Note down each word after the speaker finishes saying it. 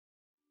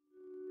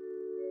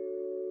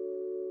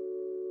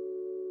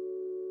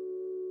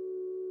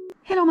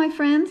Hello my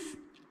friends,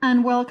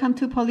 and welcome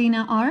to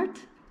Paulina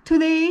Art.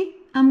 Today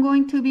I'm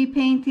going to be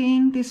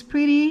painting these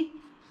pretty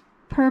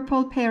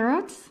purple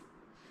parrots,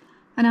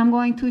 and I'm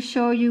going to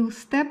show you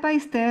step by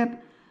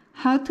step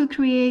how to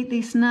create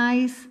this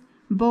nice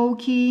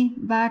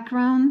bokeh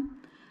background,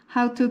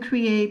 how to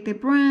create the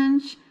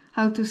branch,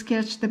 how to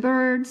sketch the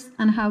birds,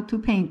 and how to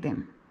paint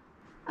them.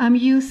 I'm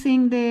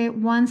using the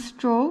one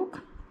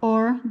stroke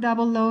or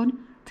double load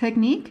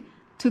technique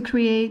to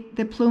create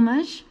the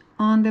plumage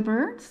on the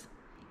birds.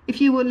 If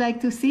you would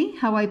like to see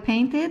how I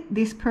painted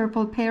these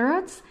purple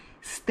parrots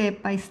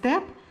step by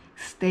step,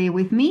 stay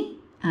with me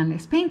and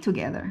let's paint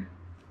together.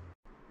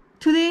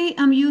 Today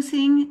I'm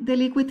using the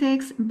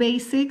Liquitex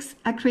Basics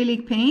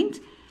acrylic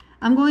paint.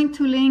 I'm going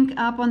to link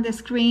up on the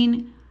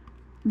screen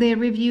the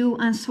review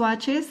and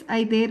swatches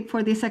I did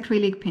for this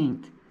acrylic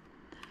paint.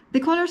 The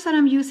colors that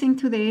I'm using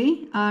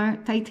today are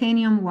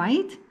titanium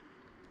white,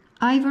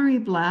 ivory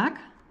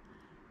black,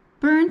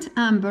 burnt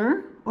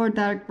umber or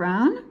dark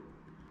brown,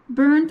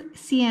 burnt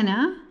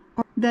sienna,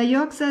 or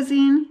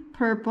dioxazine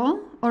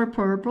purple or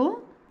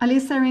purple,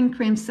 alizarin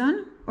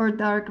crimson or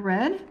dark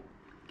red,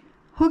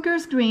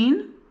 hooker's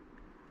green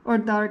or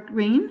dark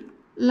green,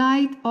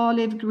 light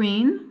olive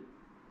green,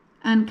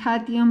 and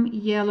Cad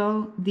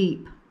Yellow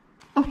Deep.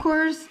 Of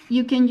course,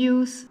 you can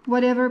use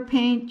whatever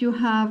paint you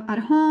have at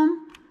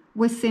home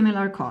with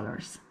similar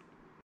colors.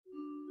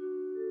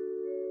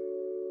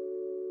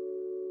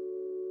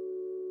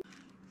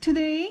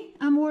 Today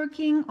I'm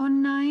working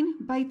on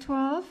 9 by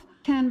 12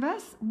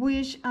 canvas,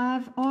 which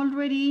I've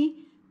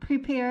already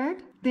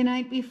prepared the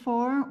night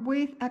before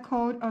with a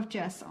coat of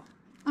gesso.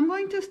 I'm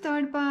going to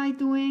start by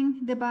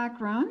doing the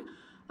background,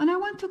 and I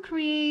want to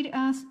create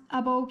a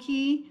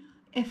bokeh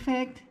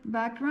effect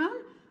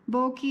background,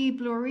 bokeh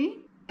blurry,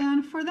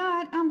 and for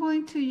that I'm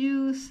going to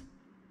use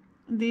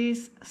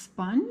this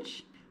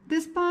sponge. The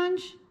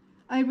sponge,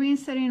 I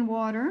rinse it in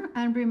water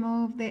and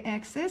remove the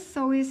excess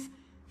so it's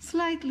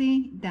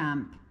slightly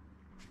damp.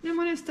 I'm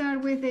going to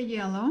start with the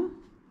yellow.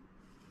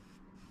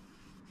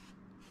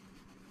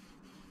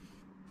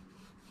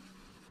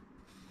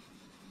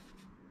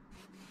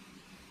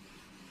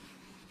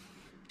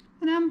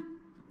 And I'm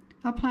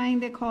applying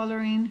the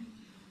color in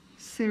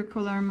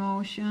circular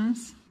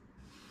motions.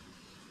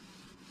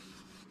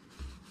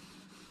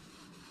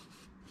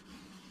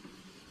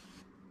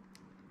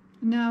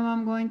 Now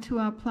I'm going to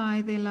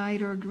apply the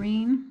lighter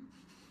green.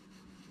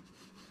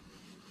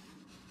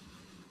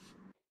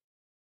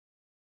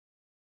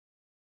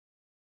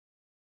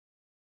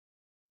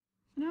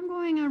 And I'm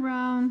going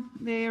around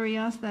the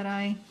areas that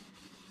I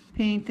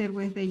painted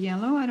with the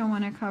yellow. I don't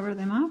want to cover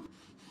them up.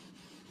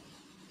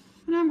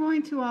 And I'm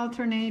going to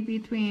alternate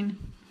between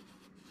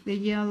the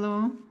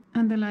yellow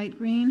and the light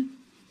green.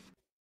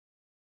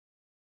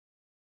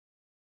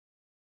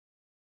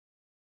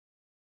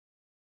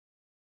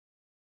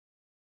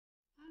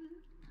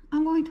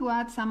 I'm going to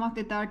add some of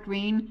the dark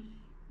green,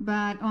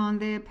 but on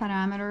the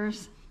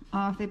parameters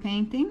of the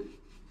painting.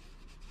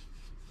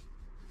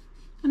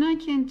 And I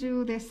can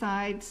do the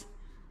sides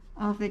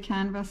of the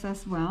canvas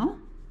as well.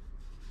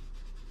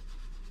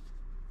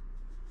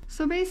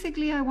 So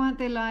basically I want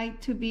the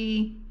light to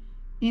be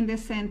in the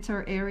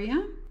center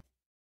area.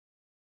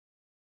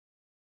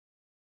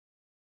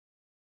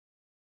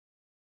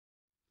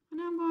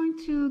 And I'm going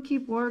to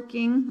keep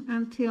working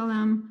until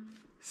I'm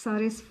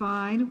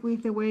satisfied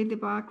with the way the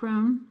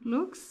background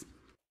looks.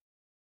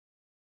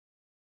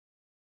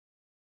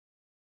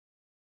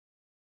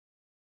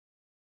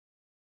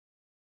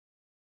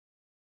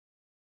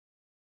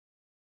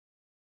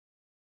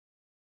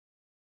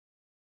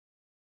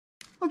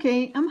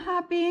 Okay, I'm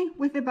happy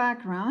with the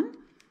background.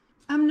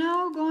 I'm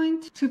now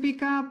going to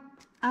pick up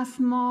a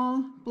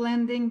small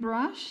blending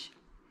brush.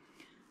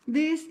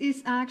 This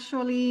is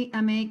actually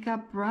a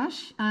makeup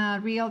brush, a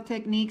Real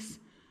Techniques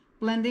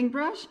blending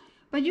brush,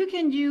 but you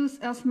can use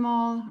a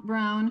small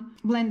brown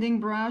blending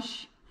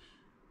brush.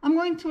 I'm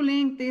going to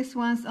link these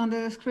ones on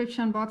the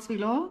description box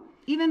below.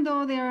 Even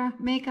though they're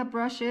makeup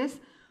brushes,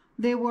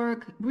 they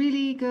work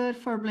really good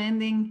for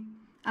blending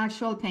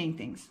actual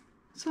paintings.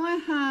 So I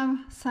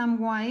have some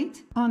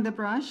white on the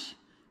brush,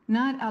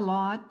 not a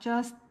lot,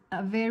 just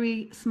a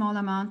very small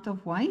amount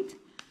of white.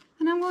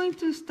 And I'm going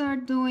to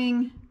start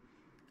doing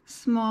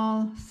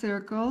small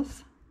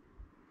circles,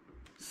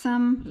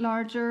 some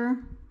larger,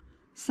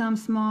 some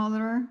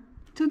smaller,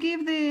 to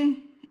give the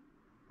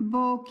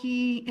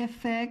bokeh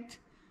effect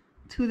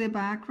to the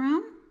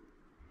background.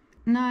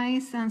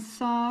 Nice and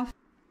soft.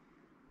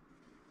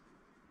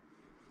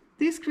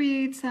 This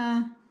creates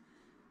a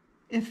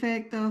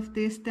effect of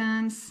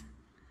distance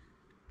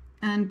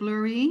and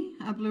blurry,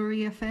 a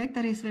blurry effect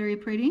that is very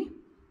pretty.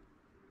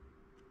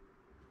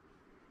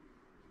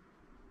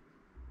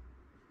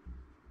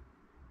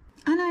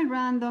 And I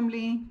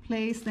randomly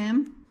place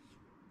them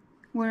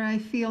where I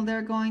feel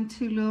they're going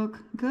to look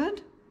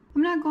good.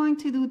 I'm not going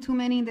to do too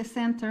many in the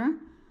center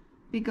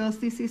because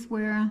this is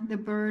where the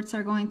birds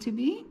are going to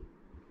be.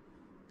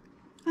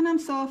 And I'm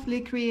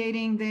softly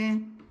creating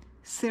the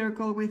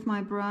circle with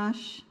my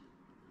brush.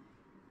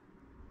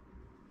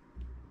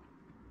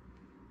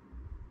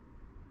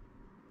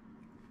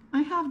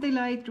 have the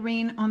light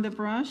green on the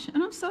brush,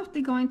 and I'm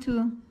softly going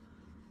to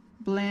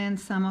blend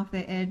some of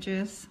the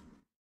edges.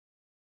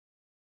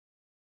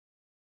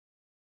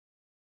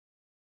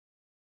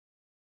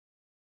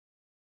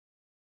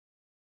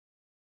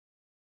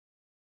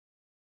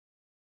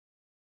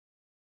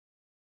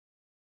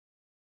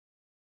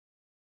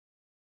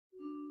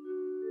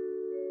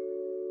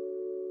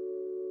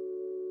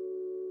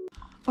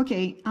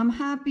 Okay, I'm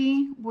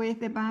happy with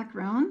the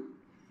background,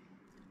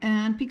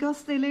 and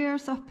because the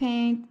layers of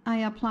paint I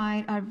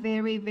applied are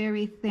very,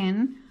 very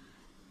thin,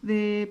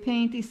 the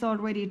paint is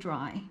already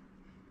dry.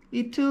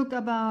 It took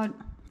about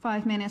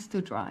 5 minutes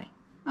to dry.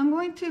 I'm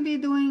going to be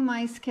doing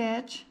my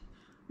sketch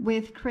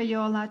with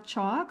Crayola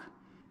chalk.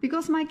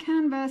 Because my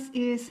canvas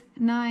is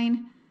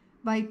 9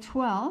 by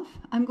 12,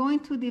 I'm going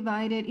to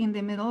divide it in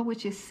the middle,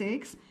 which is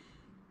 6.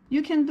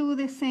 You can do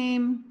the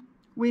same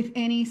with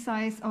any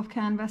size of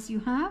canvas you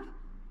have.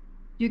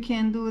 You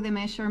can do the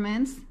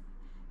measurements.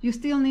 You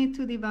still need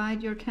to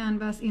divide your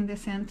canvas in the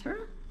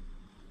center.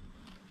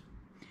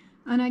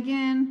 And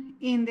again,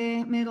 in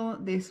the middle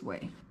this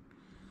way.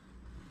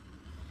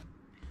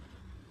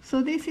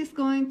 So this is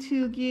going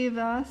to give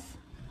us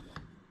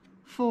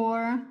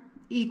 4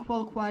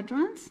 equal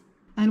quadrants,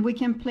 and we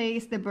can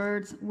place the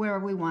birds where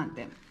we want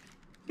them.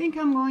 I think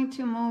I'm going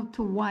to move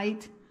to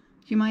white.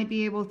 You might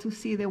be able to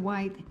see the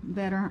white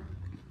better.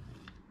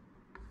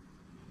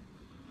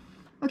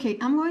 Okay,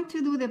 I'm going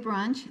to do the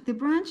branch. The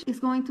branch is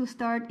going to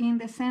start in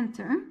the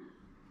center,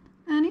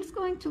 and it's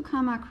going to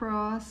come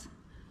across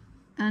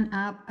and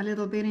up a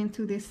little bit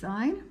into this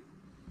side.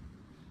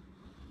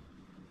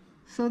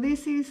 So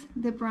this is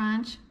the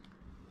branch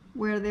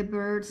where the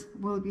birds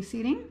will be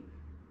sitting.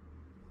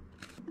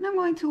 And I'm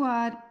going to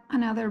add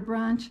another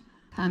branch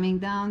coming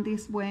down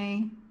this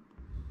way.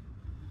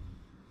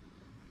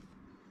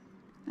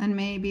 And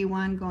maybe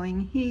one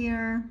going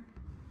here.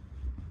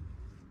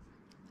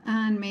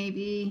 And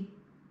maybe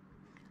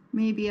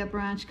a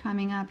branch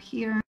coming up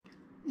here.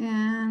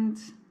 And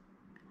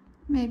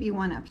maybe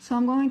one up. So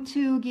I'm going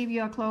to give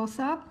you a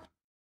close-up.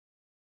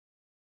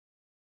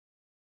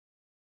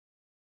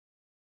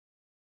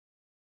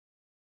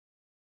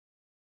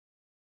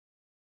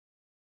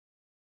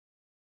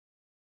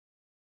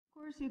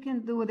 Of course, you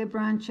can do the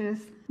branches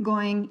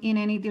going in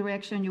any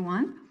direction you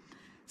want.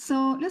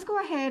 So let's go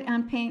ahead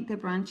and paint the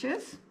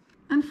branches.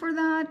 And for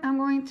that, I'm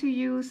going to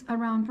use a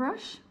round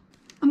brush.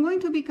 I'm going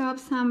to pick up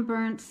some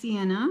burnt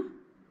sienna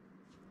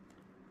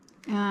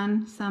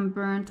and some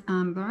burnt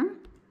umber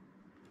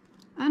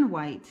and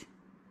white.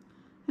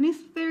 And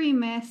it's very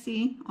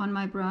messy on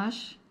my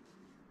brush.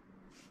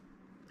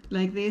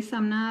 Like this,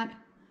 I'm not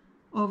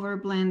over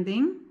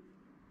blending.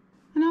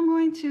 And I'm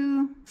going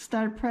to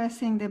start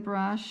pressing the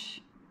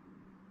brush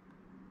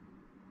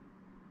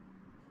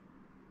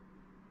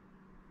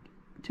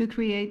to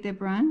create the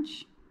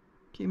branch.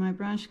 Okay, my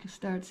branch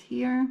starts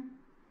here.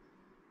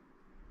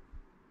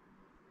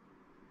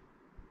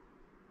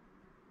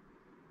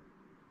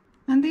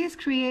 And this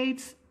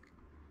creates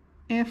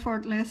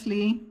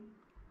effortlessly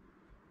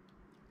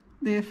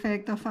the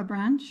effect of a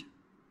branch.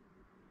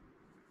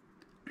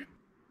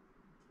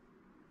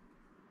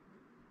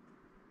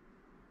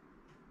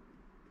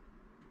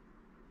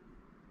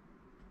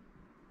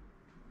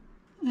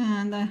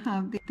 And I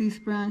have this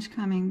branch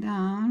coming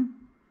down.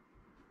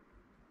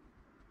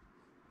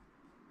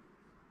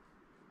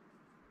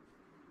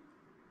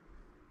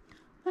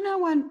 And I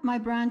want my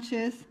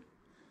branches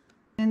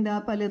end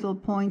up a little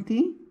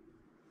pointy.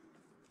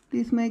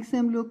 This makes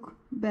them look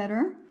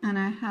better. And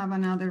I have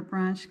another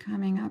branch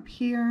coming up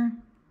here.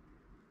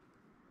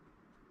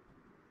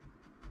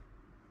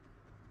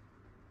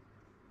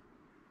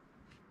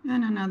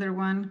 And another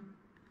one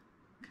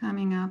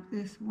coming up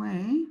this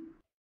way.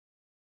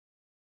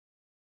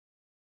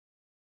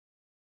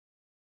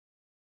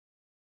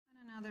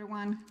 And another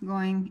one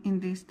going in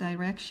this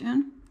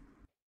direction.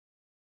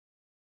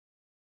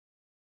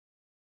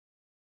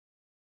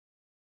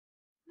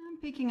 I'm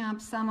picking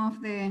up some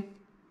of the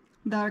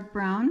dark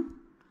brown,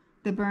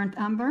 the burnt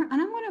umber, and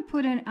I'm going to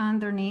put it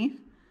underneath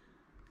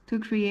to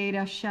create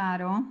a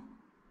shadow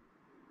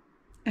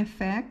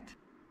effect.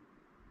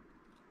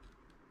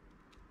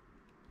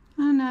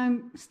 And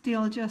I'm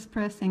still just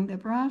pressing the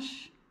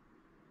brush.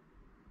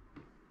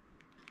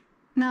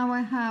 Now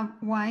I have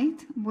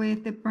white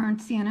with the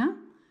burnt sienna.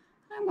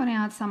 I'm going to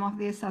add some of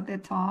this at the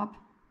top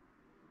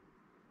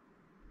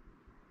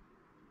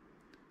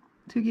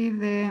to give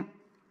the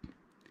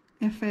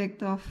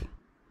effect of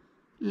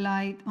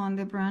light on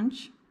the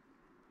branch.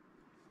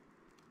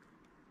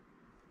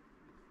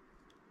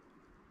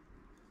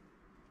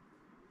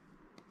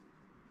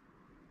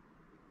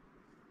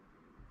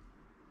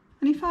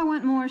 And if I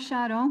want more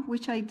shadow,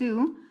 which I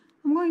do,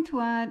 I'm going to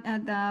add a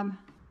dab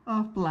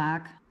of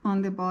black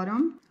on the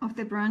bottom of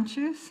the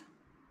branches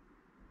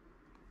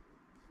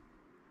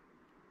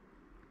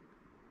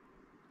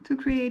to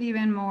create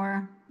even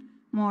more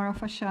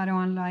of a shadow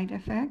and light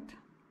effect.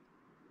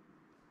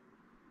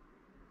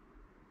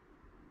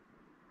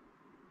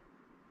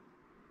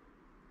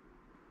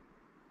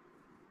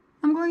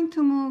 I'm going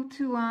to move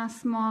to a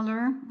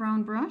smaller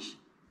brown brush.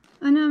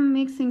 And I'm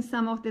mixing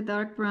some of the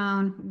dark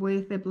brown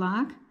with the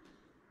black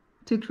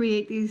to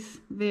create this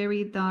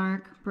very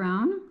dark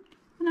brown.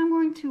 And I'm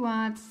going to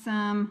add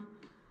some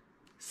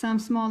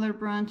smaller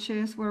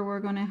branches where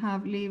we're going to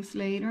have leaves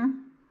later.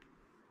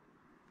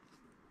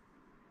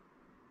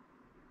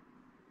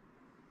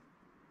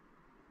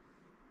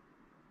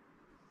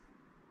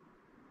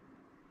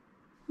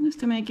 Just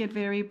to make it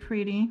very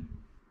pretty.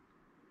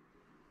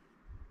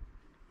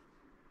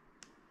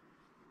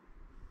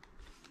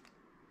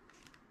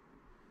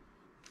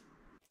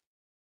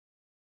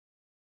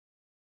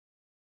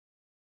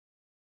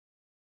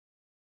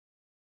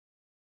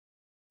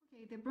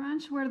 Okay, the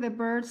branch where the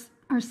birds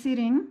are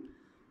sitting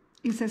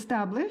is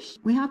established.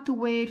 We have to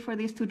wait for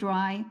this to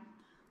dry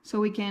so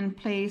we can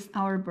place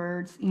our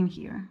birds in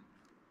here.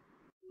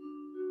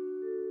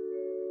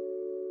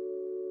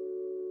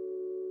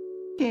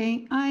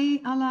 Okay,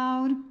 I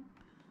allowed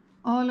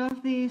all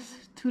of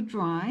this to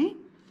dry,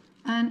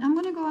 and I'm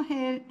going to go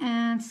ahead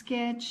and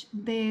sketch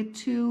the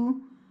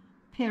two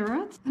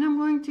parrots, and I'm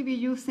going to be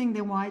using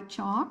the white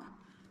chalk.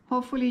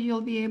 Hopefully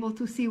you'll be able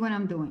to see what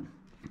I'm doing.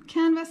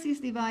 Canvas is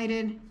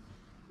divided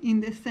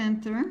in the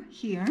center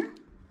here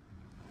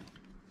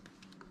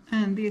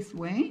and this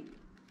way,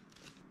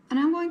 and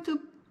I'm going to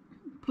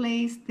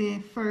place the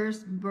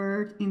first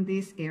bird in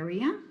this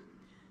area.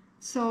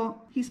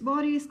 So his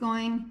body is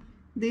going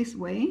this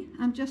way.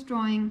 I'm just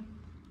drawing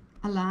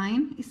a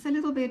line. It's a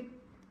little bit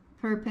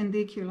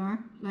perpendicular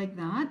like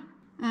that,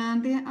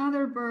 and the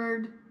other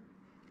bird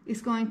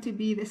is going to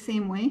be the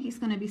same way. He's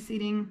going to be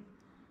sitting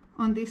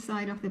on this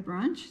side of the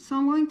branch. So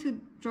I'm going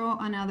to draw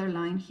another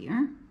line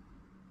here.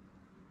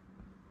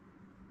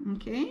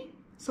 Okay,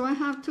 so I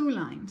have two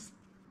lines.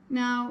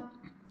 Now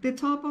the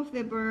top of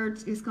the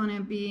birds is going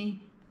to be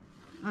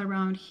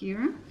around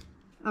here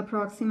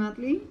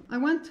approximately. I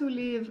want to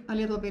leave a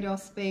little bit of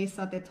space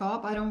at the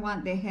top. I don't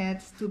want the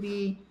heads to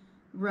be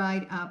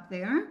right up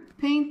there.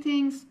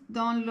 Paintings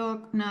don't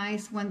look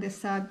nice when the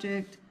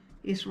subject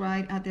is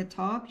right at the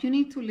top. You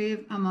need to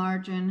leave a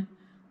margin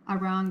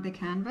around the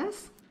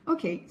canvas.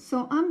 Okay,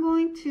 so I'm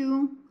going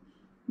to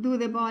do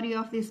the body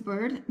of this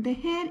bird. The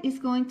head is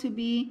going to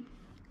be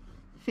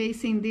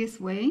facing this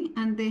way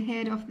and the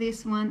head of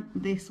this one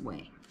this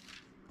way.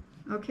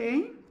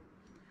 Okay,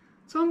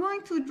 so I'm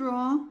going to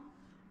draw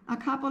a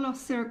couple of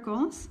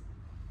circles.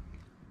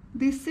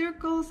 These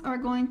circles are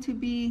going to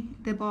be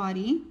the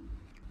body.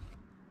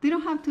 They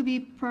don't have to be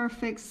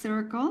perfect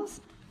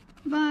circles,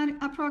 but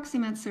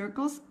approximate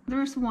circles.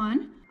 There's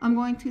one. I'm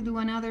going to do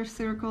another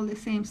circle the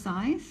same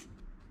size.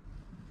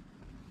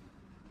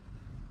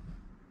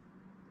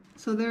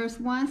 So there's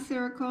one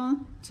circle,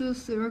 two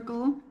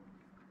circles,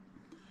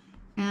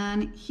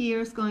 and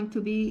here's going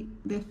to be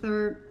the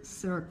third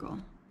circle,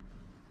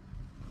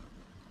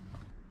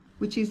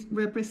 which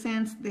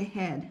represents the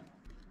head.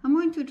 I'm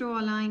going to draw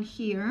a line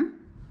here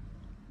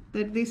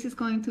that this is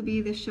going to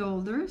be the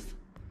shoulders,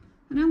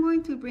 and I'm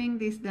going to bring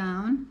this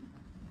down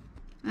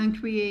and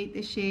create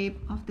the shape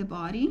of the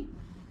body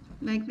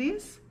like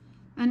this,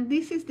 and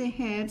this is the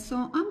head.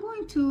 So I'm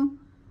going to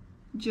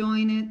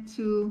join it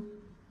to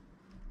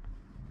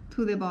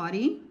the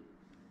body,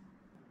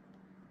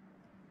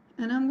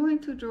 and I'm going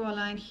to draw a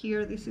line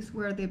here. This is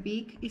where the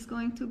beak is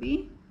going to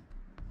be.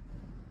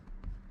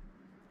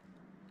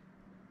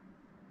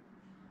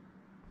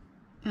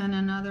 And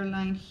another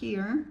line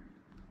here.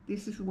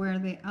 This is where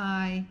the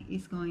eye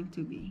is going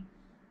to be.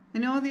 I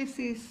know this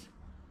is,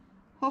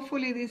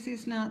 hopefully this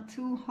is not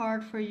too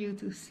hard for you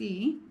to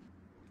see.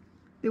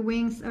 The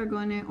wings are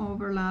going to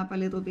overlap a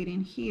little bit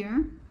in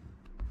here.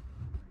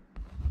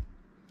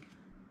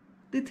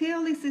 The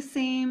tail is the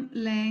same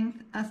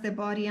length as the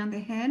body and the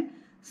head,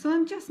 so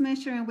I'm just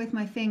measuring with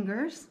my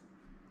fingers,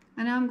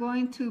 and I'm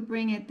going to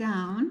bring it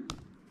down,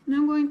 and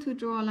I'm going to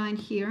draw a line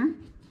here.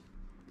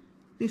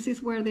 This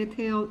is where the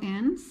tail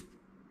ends,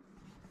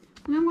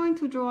 and I'm going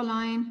to draw a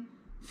line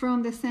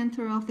from the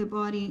center of the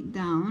body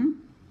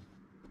down,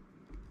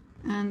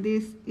 and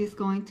this is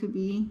going to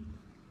be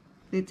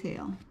the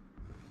tail.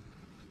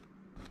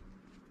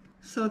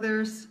 So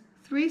there's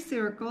three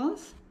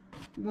circles,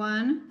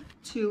 1,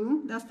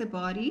 2, that's the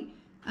body,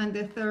 and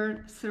the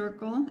third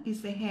circle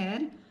is the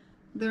head.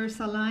 There's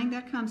a line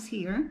that comes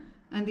here,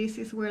 and this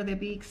is where the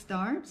beak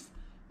starts,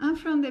 and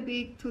from the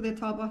beak to the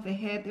top of the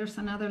head there's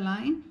another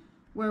line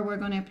where we're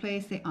going to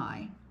place the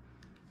eye.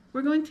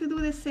 We're going to do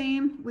the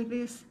same with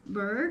this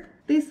bird.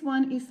 This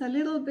one is a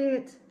little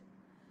bit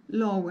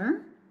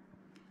lower,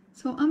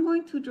 so I'm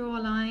going to draw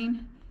a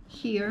line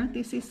here.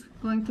 This is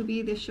going to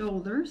be the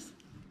shoulders.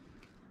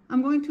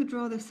 I'm going to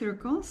draw the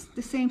circles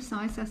the same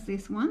size as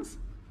these ones.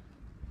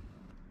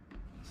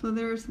 So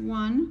there's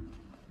 1,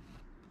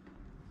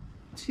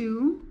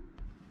 2,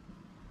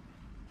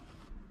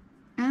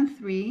 and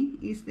 3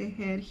 is the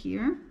head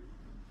here.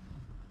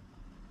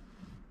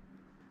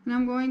 And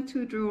I'm going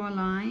to draw a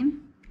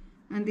line,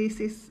 and this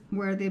is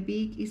where the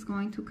beak is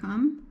going to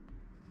come.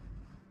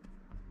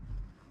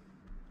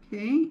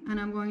 Okay, and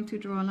I'm going to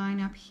draw a line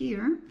up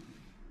here.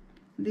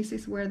 This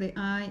is where the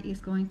eye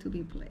is going to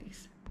be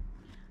placed.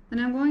 And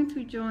I'm going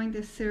to join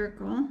the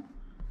circle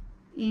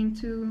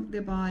into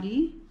the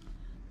body.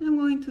 I'm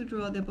going to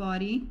draw the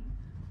body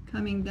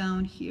coming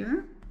down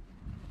here.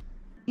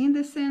 In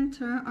the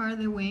center are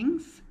the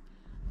wings,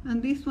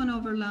 and this one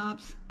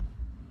overlaps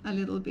a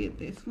little bit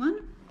this one.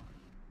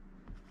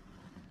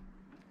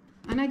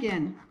 And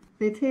again,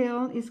 the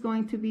tail is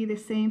going to be the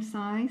same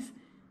size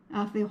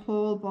as the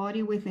whole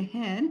body with the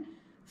head.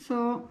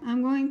 So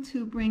I'm going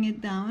to bring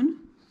it down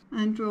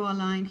and draw a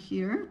line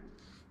here.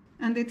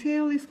 And the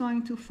tail is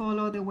going to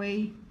follow the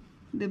way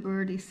the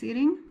bird is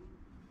sitting.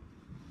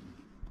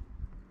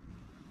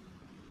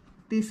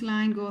 This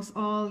line goes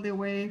all the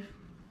way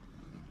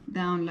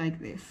down like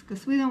this,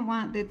 because we don't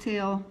want the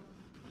tail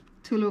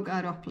to look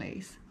out of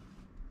place.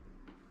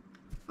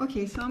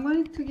 Okay, so I'm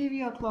going to give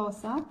you a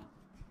close-up.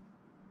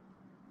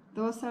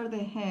 Those are the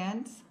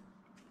heads.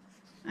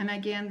 And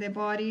again, the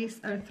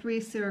bodies are 3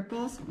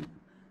 circles.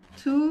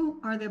 2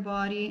 are the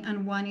body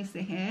and 1 is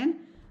the head,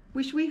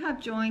 which we have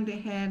joined the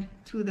head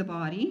to the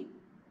body.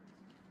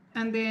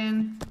 And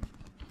then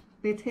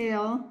the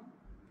tail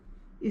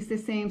is the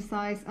same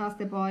size as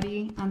the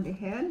body and the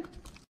head.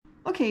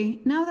 Okay,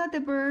 now that the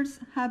birds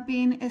have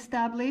been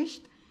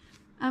established,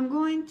 I'm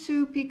going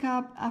to pick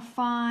up a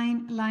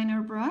fine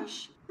liner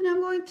brush and I'm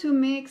going to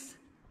mix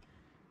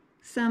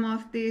some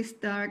of this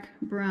dark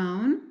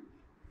brown,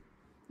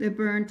 the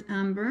burnt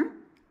umber,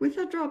 with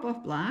a drop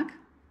of black.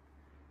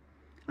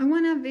 I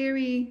want a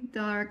very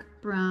dark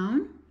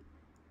brown,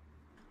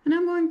 and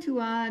I'm going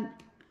to add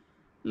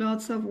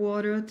lots of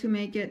water to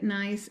make it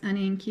nice and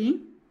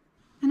inky.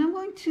 And I'm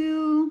going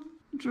to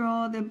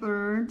draw the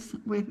birds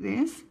with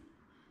this,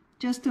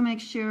 just to make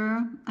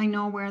sure I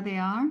know where they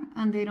are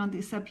and they don't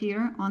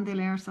disappear on the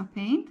layers of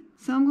paint.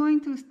 So I'm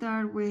going to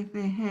start with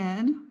the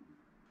head.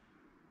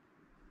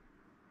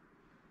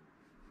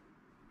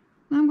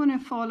 I'm going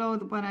to follow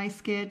what I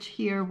sketch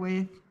here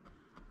with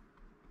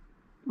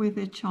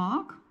the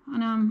chalk,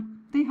 and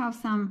they have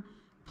some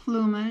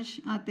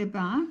plumage at the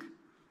back,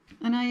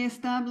 and I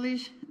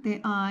establish the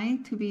eye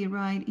to be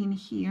right in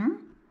here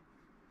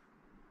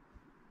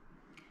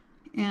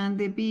and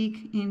the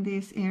beak in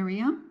this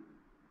area.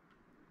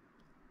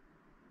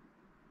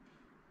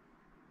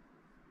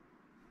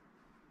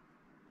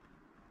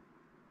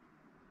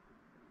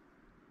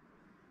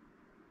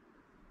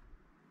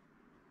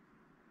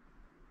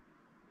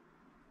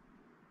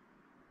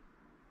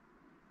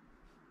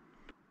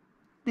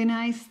 The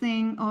nice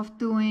thing of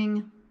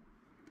doing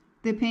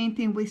the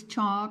painting with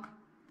chalk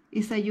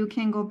is that you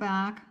can go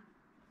back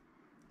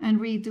and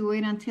redo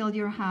it until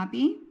you're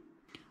happy.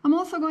 I'm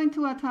also going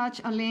to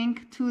attach a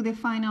link to the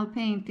final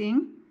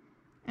painting,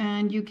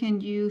 and you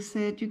can use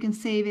it, you can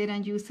save it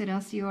and use it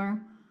as your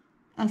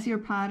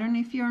pattern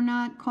if you're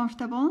not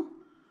comfortable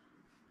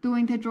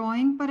doing the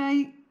drawing. But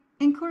I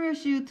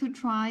encourage you to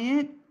try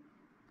it,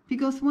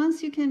 because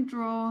once you can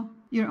draw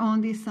your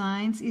own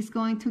designs, it's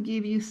going to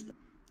give you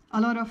a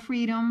lot of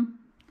freedom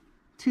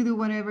to do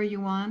whatever you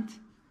want.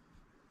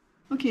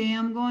 Okay,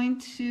 I'm going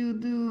to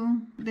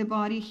do the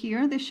body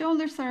here. The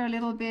shoulders are a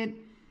little bit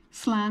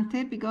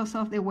slanted because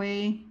of the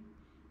way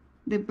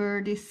the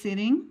bird is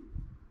sitting.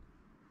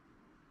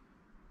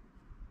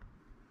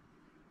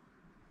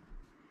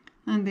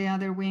 And the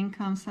other wing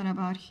comes at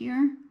about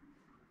here.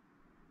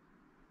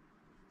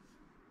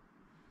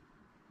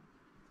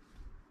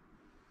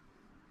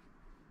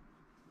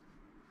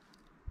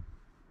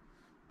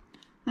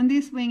 And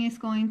this wing is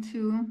going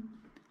to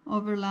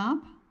overlap.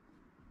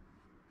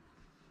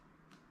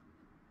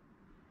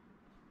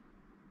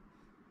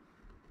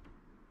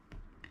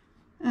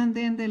 And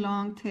then the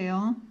long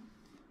tail,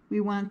 we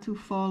want to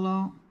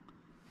follow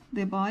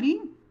the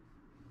body.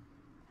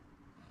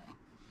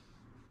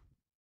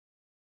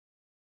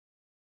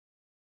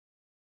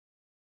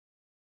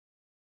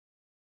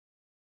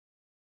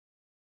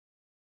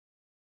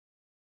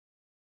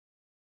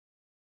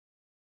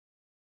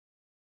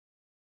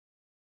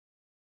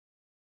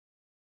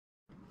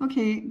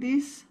 Okay,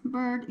 this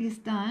bird is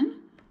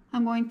done.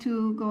 I'm going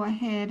to go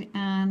ahead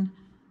and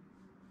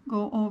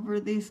go over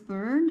this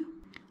bird.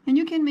 And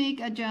you can make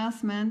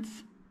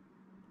adjustments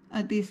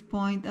at this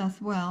point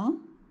as well.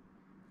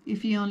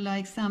 If you don't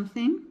like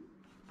something,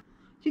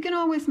 you can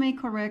always make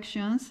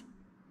corrections.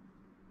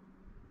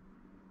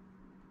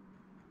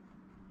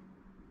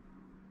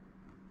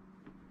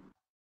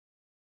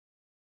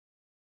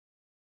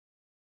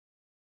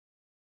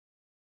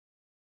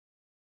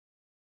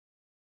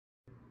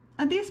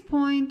 At this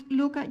point,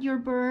 look at your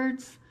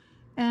birds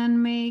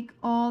and make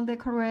all the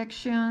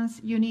corrections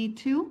you need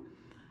to.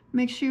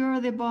 Make sure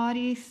the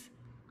bodies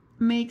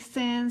make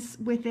sense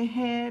with the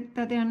head,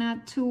 that they're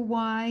not too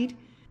wide,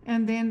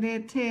 and then the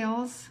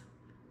tails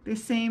the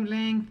same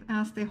length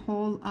as the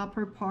whole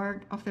upper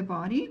part of the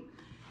body.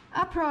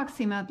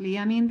 Approximately.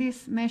 I mean,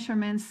 these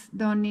measurements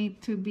don't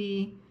need to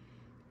be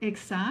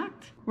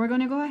exact. We're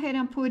going to go ahead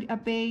and put a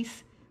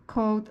base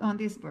coat on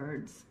these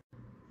birds.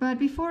 But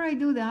before I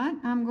do that,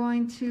 I'm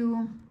going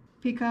to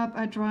pick up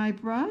a dry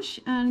brush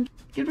and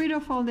get rid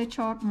of all the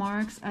chalk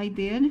marks I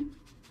did.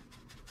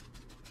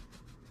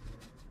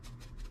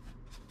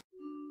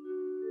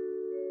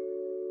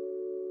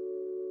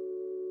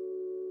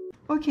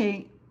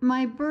 Okay,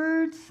 my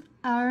birds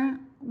are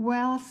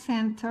well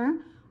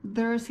centered.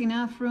 There's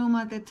enough room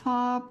at the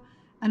top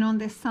and on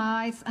the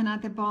sides and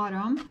at the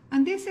bottom.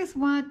 And this is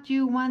what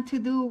you want to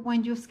do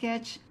when you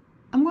sketch.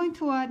 I'm going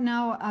to add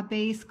now a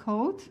base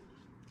coat.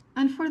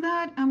 And for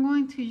that, I'm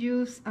going to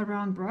use a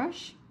round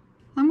brush.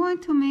 I'm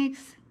going to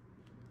mix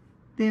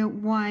the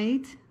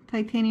white,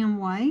 titanium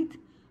white,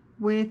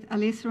 with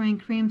Alizarin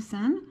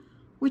Crimson,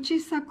 which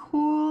is a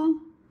cool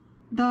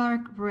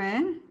dark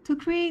red, to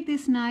create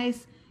this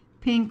nice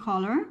pink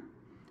color.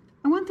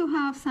 I want to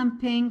have some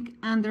pink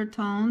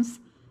undertones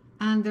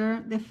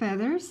under the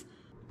feathers.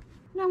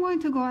 And I'm going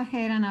to go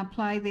ahead and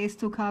apply this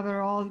to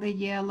cover all the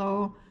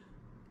yellow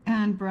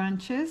and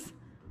branches.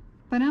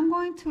 But I'm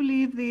going to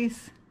leave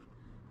these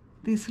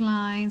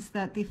lines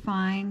that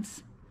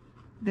defines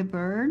the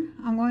bird.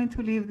 I'm going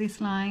to leave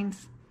these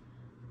lines,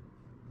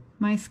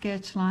 my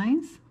sketch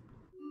lines.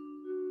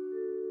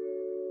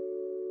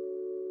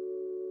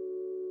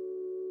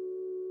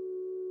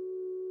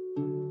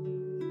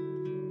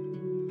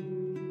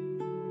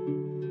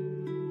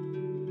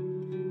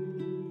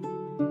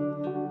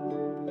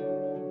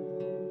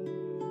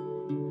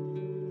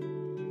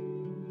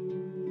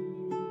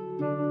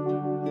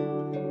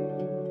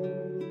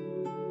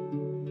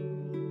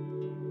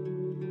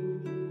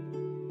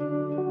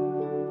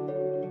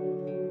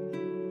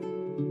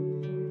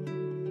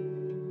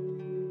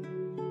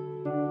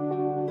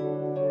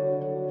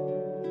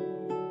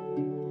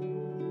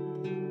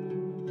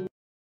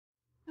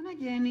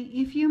 Again,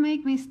 if you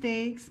make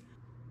mistakes,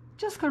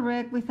 just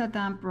correct with a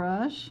damp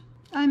brush.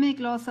 I make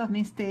lots of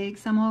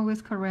mistakes. I'm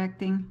always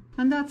correcting,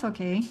 and that's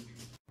okay.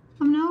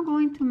 I'm now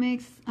going to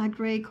mix a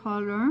gray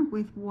color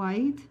with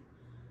white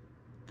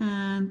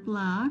and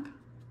black.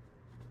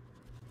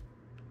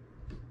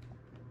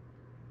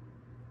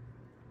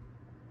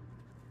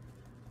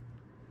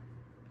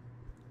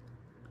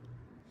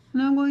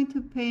 And I'm going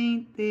to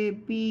paint the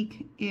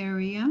beak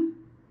area.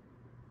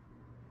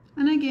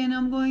 And again,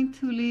 I'm going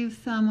to leave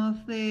some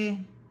of the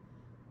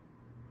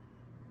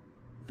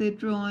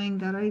drawing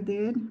that I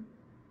did.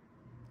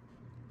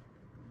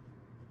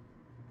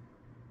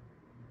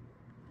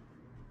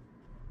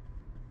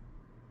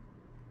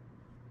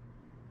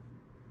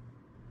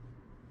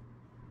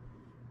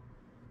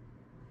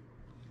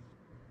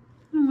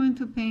 I'm going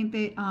to paint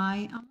the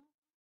eye,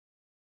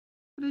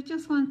 but I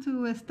just want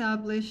to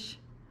establish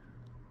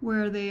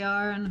where they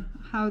are and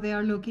how they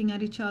are looking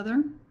at each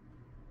other.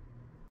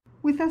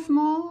 With a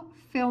small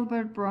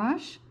filbert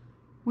brush,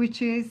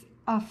 which is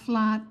a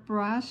flat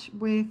brush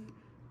with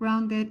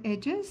rounded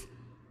edges,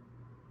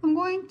 I'm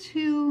going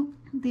to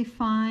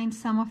define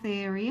some of the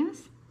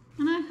areas.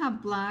 And I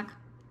have black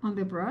on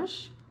the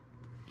brush.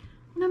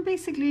 And I'm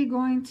basically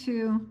going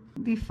to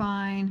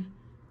define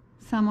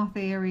some of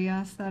the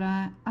areas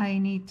that I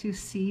need to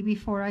see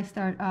before I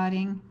start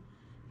adding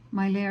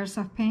my layers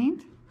of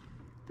paint.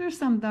 There's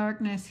some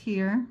darkness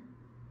here.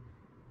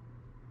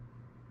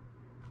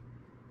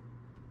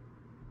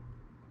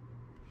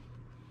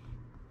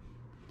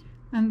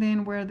 And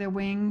then where the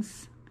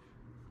wings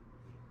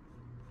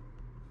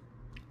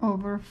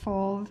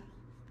fold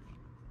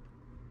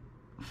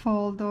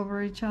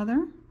over each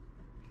other.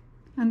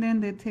 And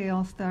then the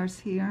tail starts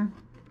here.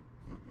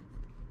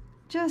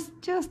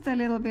 Just a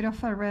little bit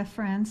of a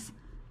reference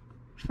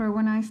for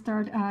when I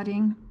start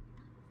adding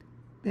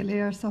the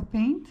layers of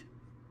paint.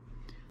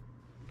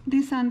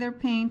 This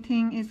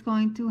underpainting is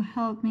going to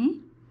help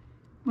me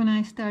when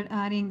I start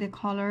adding the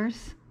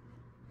colors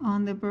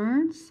on the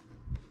birds.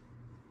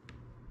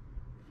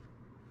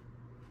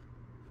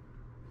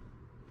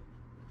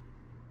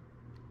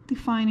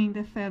 Defining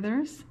the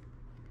feathers.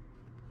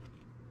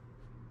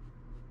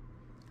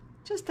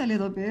 Just a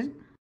little bit.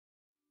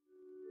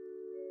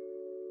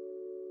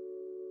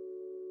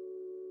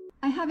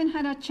 I haven't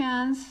had a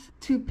chance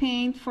to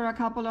paint for a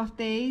couple of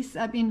days.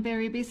 I've been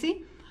very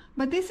busy,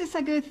 but this is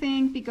a good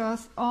thing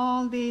because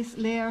all these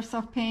layers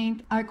of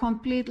paint are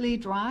completely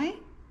dry.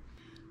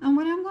 And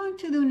what I'm going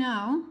to do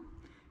now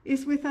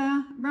is, with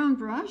a round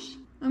brush,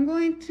 I'm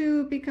going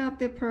to pick up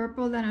the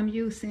purple that I'm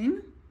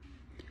using,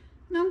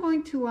 and I'm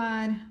going to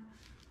add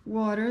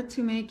water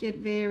to make it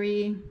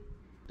very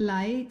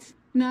light,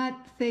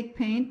 not thick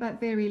paint, but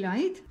very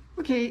light.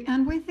 Okay,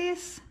 and with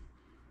this,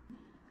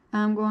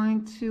 I'm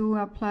going to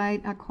apply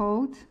a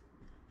coat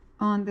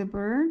on the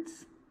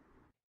birds.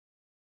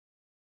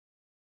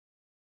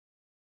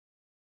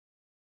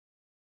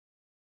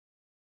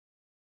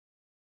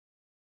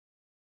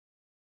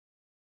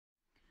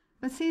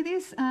 But see,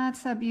 this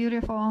adds a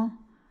beautiful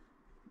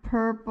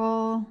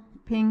purple,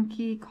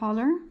 pinky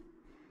color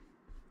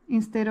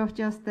instead of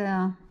just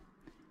the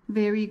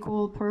very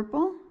cool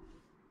purple.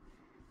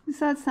 This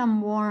adds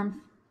some warmth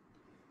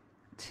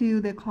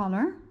to the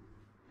color.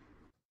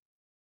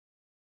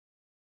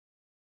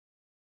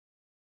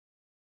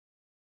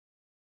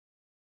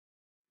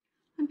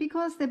 And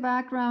because the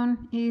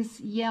background is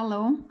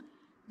yellow,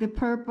 the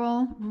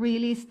purple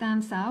really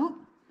stands out.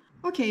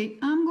 Okay,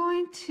 I'm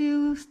going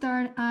to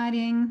start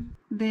adding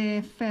the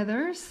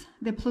feathers,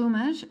 the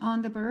plumage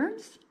on the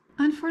birds.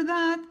 And for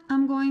that,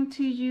 I'm going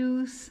to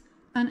use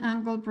an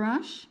angle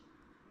brush.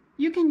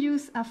 You can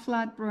use a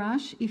flat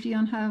brush if you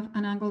don't have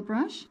an angle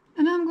brush.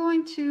 And I'm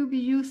going to be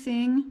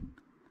using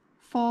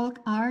Folk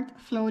Art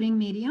Floating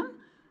Medium.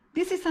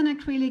 This is an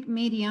acrylic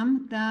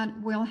medium that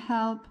will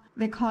help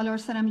the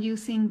colors that I'm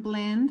using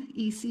blend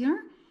easier,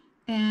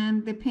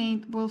 and the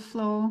paint will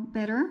flow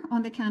better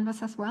on the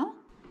canvas as well.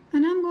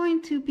 And I'm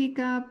going to pick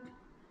up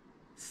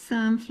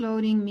some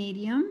floating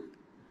medium,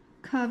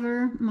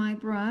 cover my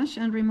brush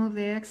and remove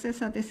the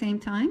excess at the same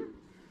time.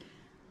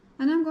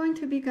 And I'm going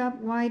to pick up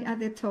white at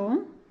the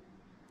toe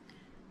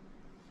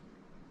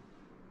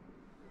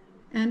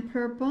and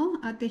purple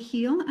at the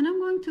heel, and I'm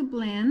going to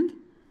blend.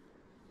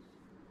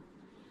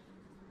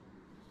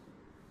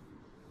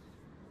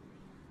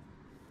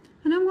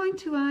 And I'm going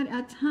to add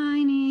a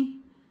tiny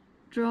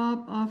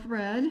drop of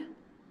red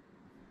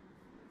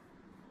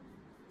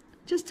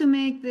just to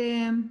make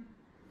the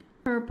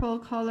purple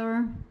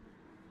color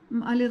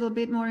a little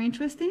bit more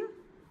interesting.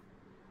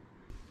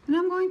 And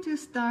I'm going to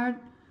start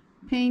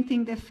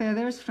painting the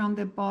feathers from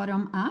the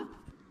bottom up.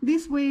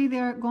 This way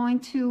they're going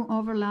to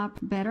overlap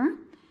better.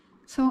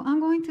 So I'm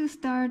going to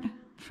start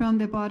from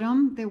the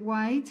bottom. The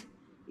white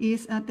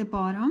is at the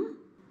bottom.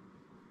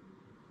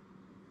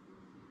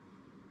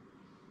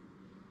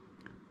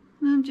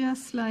 And I'm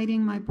just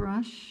sliding my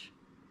brush.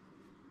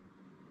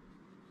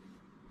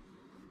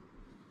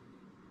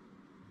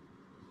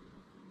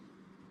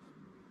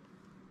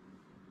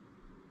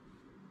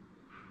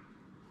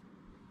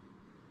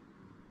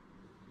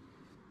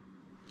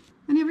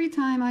 And every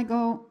time I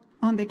go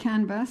on the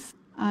canvas,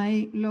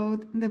 I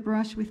load the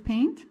brush with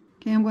paint.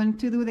 Okay, I'm going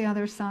to do the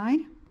other side.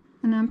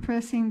 And I'm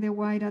pressing the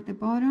white at the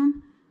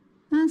bottom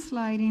and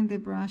sliding the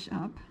brush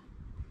up.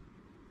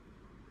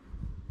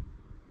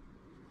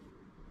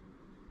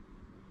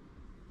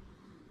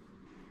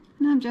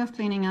 And I'm just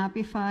cleaning up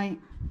if I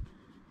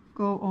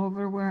go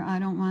over where I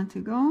don't want to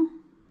go.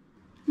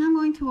 And I'm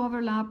going to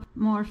overlap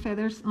more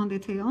feathers on the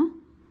tail.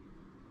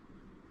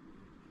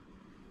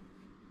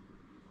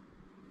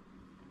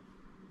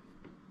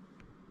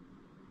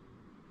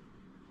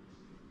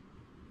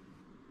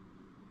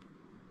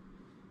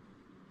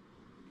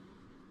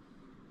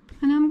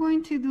 And I'm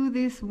going to do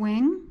this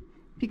wing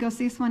because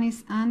this one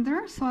is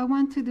under, so I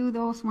want to do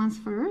those ones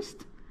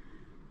first.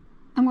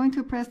 I'm going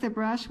to press the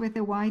brush with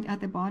the white at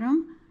the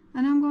bottom,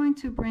 and I'm going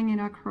to bring it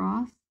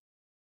across.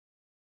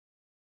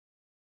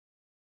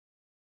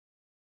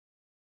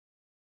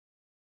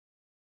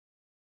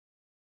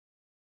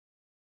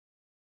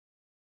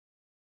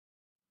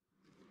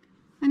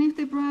 And if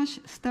the brush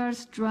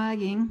starts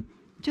dragging,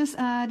 just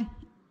add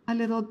a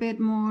little bit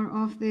more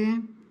of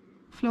the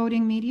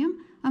floating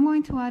medium. I'm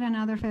going to add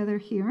another feather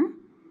here,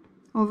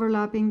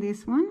 overlapping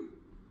this one.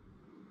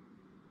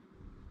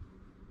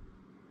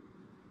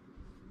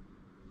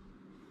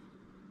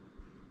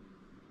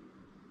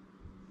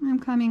 I'm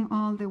coming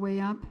all the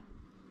way up.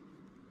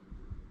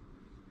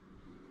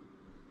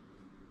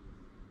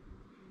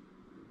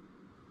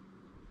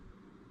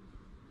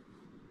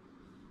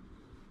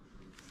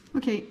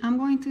 Okay, I'm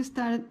going to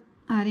start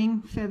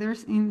adding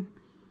feathers in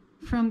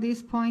from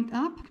this point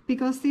up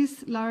because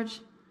these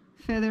large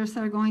feathers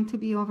are going to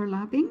be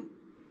overlapping.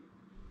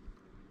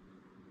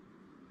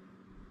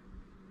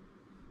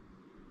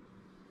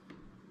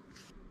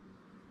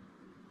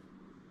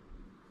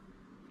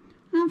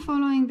 I'm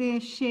following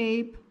the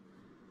shape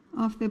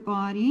of the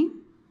body,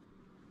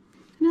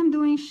 and I'm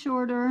doing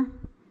shorter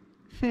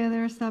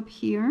feathers up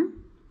here.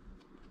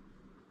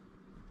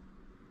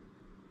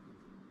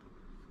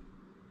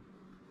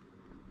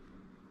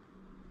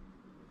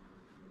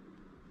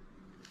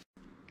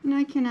 And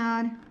I can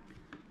add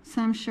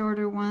some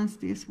shorter ones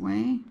this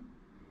way.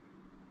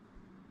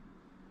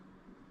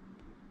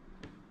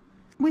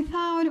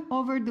 Without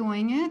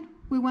overdoing it,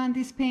 we want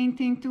this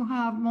painting to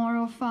have more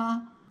of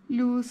a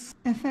loose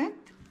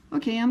effect.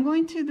 Okay, I'm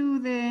going to do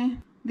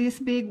this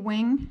big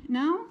wing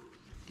now,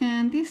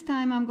 and this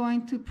time I'm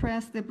going to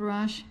press the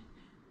brush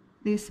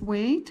this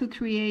way to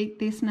create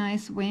this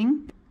nice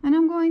wing, and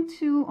I'm going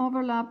to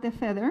overlap the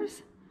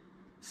feathers.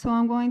 So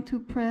I'm going to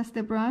press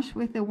the brush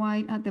with the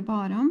white at the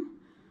bottom,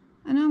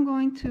 and I'm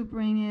going to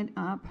bring it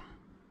up.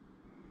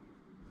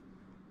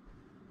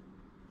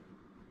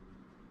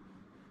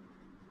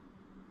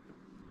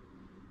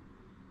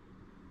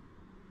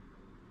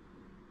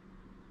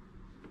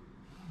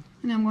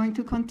 And I'm going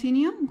to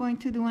continue. I'm going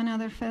to do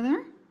another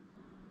feather.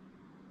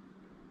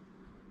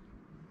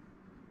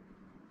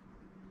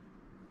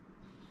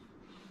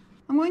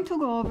 I'm going to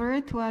go over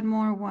it to add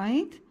more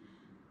white,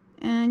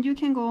 and you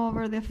can go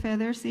over the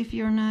feathers if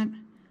you're not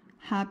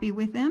happy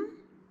with them.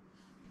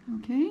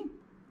 Okay.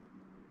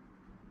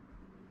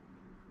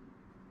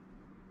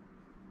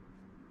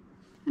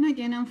 And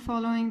again, I'm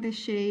following the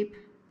shape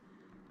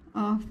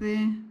of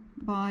the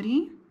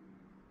body.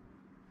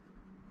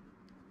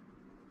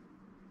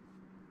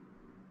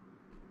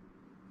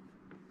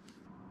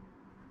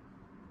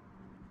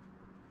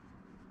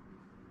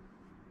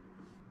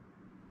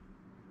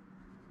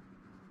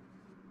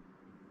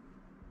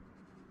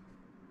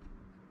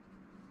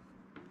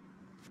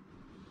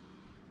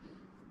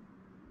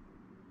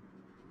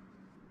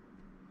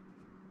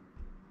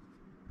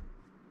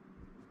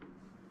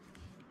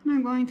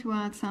 I'm going to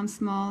add some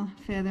small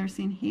feathers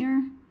in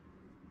here.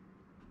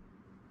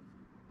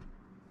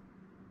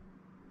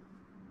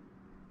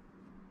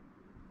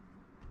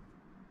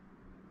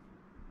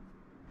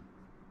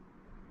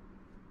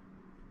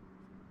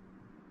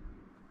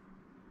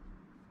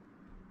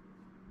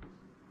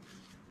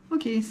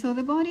 Okay, so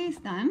the body is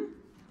done.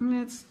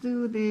 Let's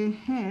do the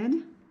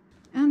head,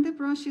 and the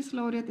brush is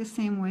loaded the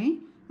same way,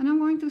 and I'm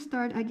going to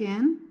start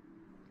again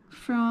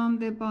from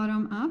the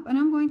bottom up, and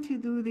I'm going to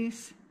do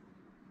these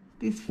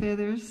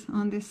feathers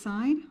on the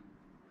side.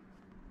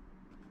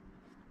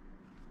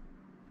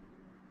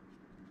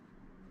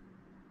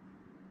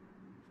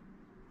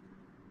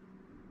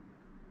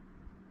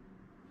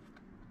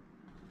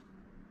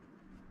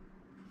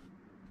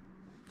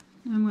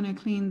 I'm going to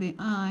clean the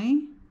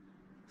eye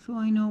so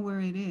I know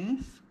where it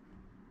is.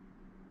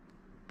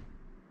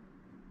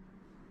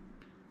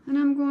 And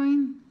I'm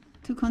going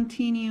to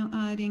continue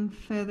adding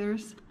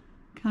feathers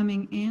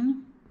coming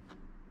in.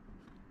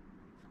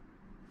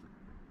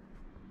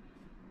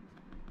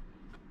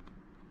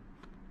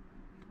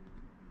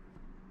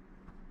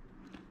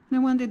 And I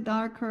want the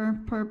darker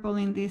purple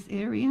in this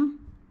area.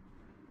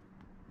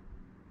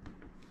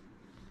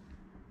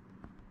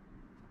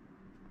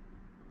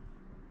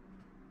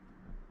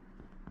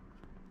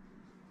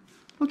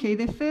 Okay,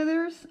 the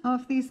feathers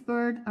of this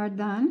bird are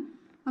done.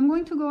 I'm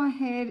going to go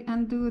ahead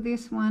and do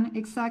this one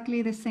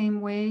exactly the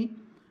same way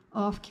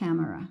off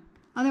camera.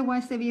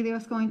 Otherwise, the video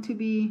is going to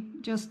be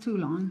just too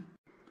long.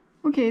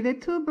 Okay, the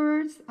two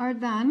birds are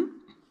done.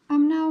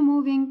 I'm now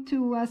moving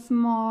to a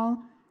small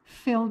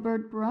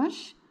filbert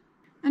brush.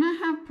 And I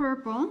have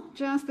purple,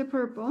 just the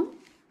purple.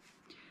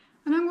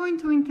 And I'm going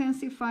to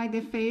intensify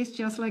the face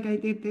just like I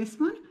did this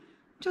one.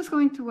 Just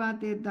going to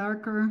add the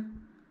darker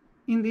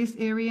in this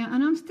area,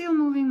 and I'm still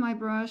moving my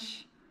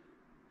brush,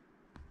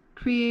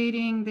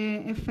 creating the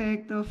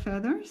effect of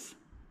feathers.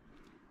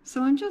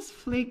 So I'm just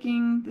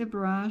flicking the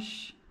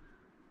brush.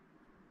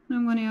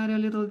 I'm going to add a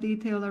little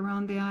detail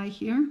around the eye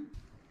here.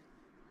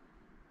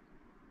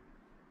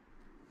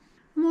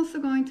 I'm also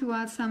going to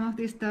add some of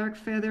these dark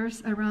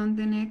feathers around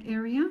the neck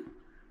area,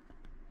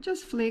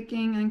 just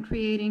flicking and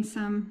creating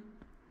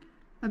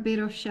a bit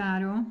of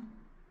shadow.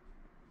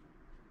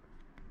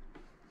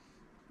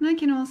 And I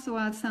can also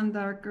add some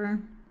darker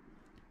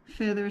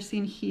feathers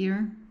in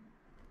here,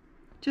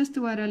 just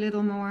to add a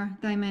little more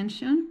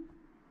dimension.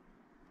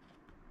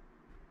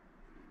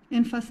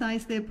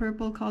 Emphasize the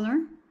purple color.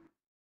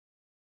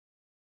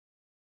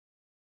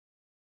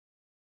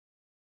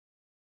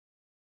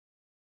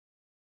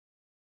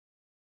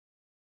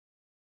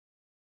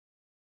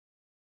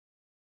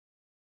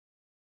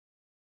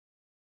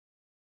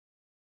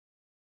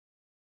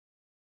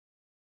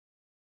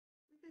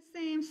 With the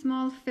same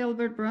small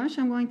filbert brush,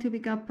 I'm going to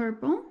pick up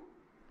purple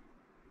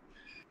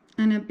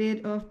and a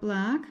bit of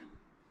black.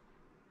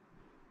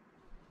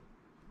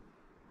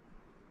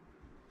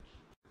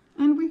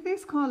 And with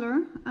this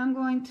color, I'm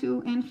going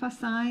to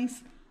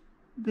emphasize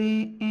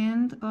the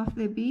end of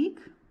the beak.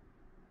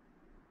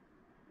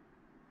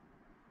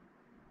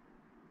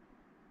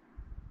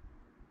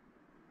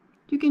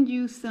 You can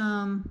use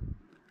some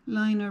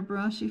liner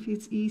brush if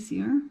it's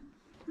easier.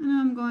 And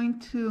I'm going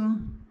to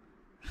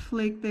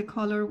flick the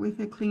color with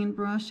a clean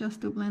brush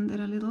just to blend it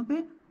a little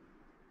bit,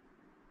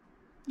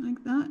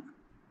 like that.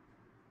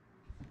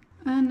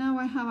 And now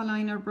I have a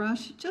liner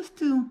brush just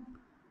to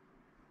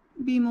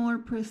be more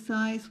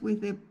precise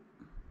with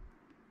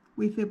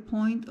the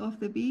point of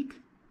the beak.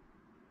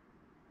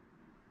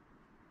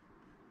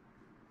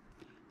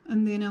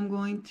 And then I'm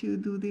going to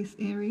do this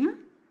area.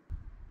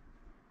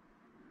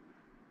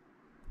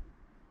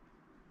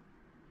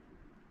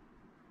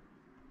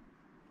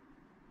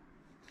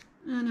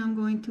 And I'm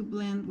going to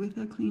blend with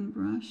a clean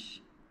brush.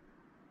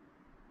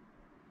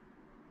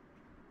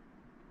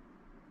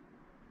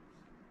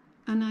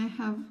 And I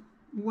have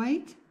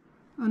white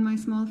on my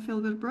small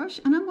filbert brush,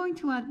 and I'm going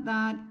to add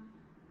that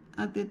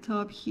at the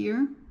top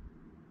here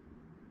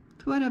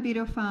to add a bit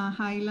of a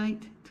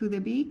highlight to the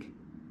beak.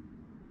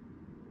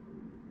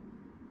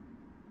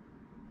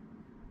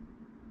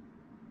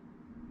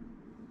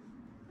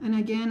 And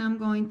again, I'm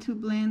going to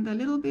blend a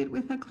little bit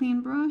with a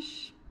clean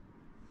brush.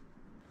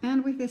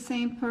 And with the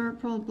same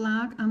purple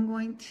black, I'm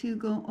going to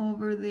go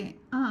over the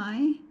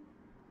eye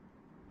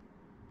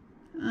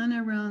and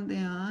around the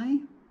eye.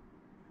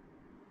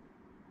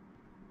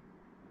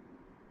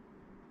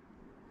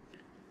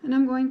 And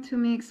I'm going to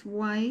mix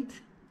white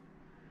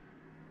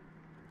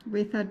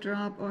with a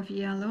drop of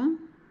yellow.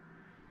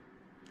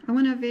 I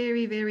want a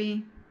very,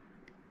 very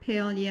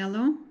pale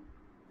yellow.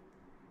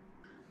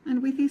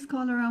 And with this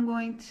color, I'm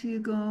going to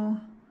go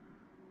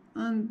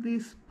on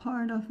this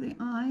part of the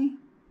eye.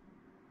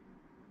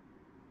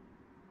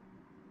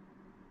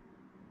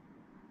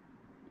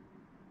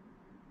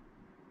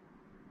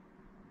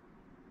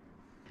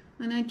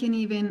 And I can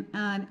even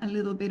add a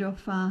little bit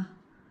of a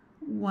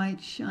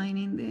white shine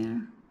in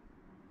there.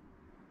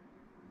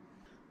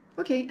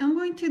 Okay, I'm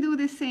going to do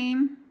the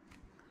same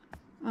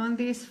on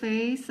this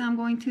face. I'm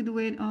going to do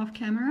it off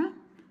camera,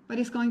 but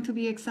it's going to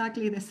be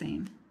exactly the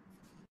same.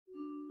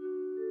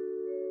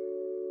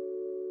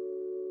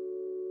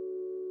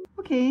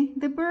 Okay,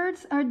 the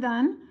birds are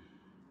done.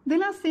 The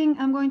last thing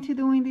I'm going to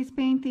do in this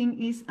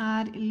painting is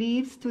add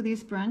leaves to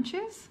these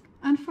branches.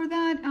 And for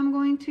that, I'm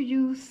going to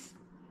use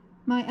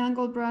my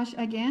angled brush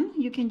again.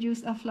 You can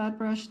use a flat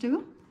brush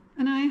too.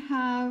 And I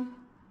have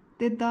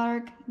the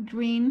dark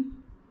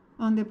green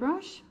on the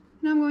brush.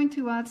 And I'm going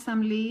to add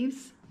some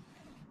leaves,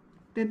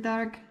 the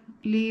dark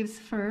leaves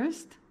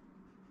first.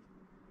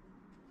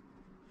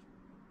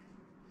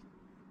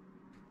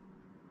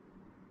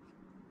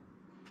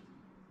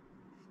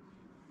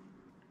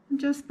 I'm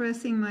just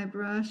pressing my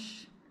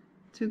brush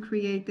to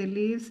create the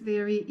leaves,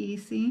 very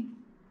easy.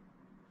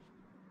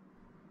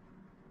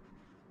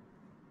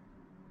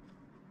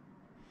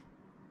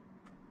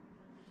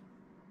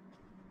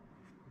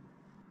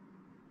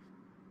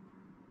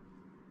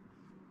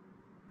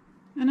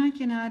 And I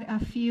can add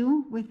a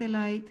few with the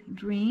light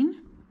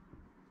green.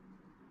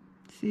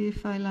 See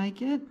if I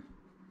like it.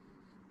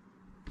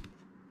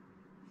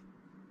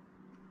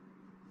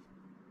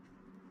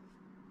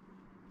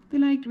 The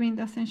light green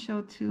doesn't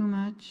show too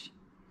much,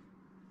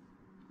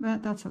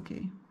 but that's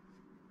okay.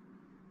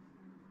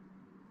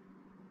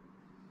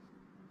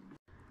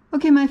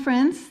 Okay, my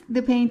friends,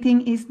 the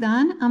painting is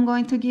done. I'm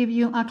going to give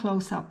you a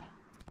close-up.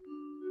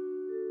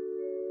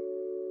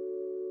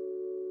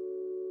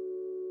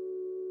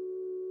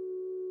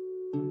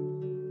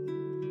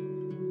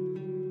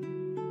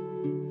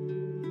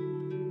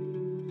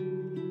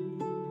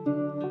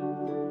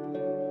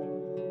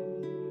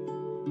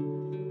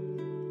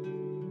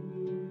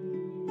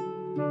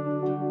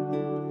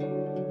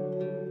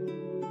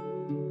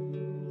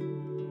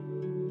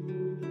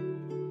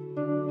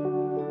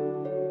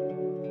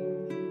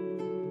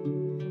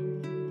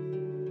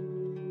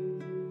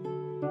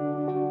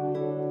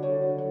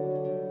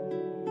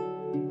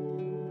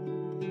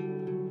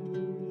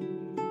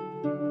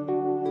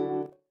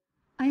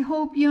 I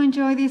hope you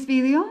enjoy this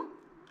video.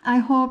 I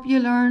hope you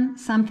learned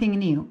something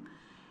new.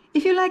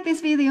 If you like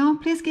this video,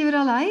 please give it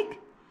a like,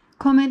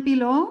 comment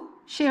below,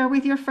 share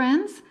with your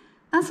friends,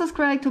 and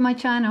subscribe to my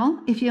channel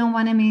if you don't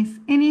want to miss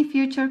any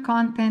future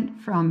content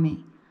from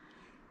me.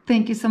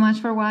 Thank you so much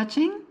for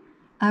watching.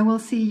 I will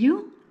see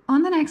you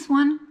on the next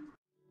one.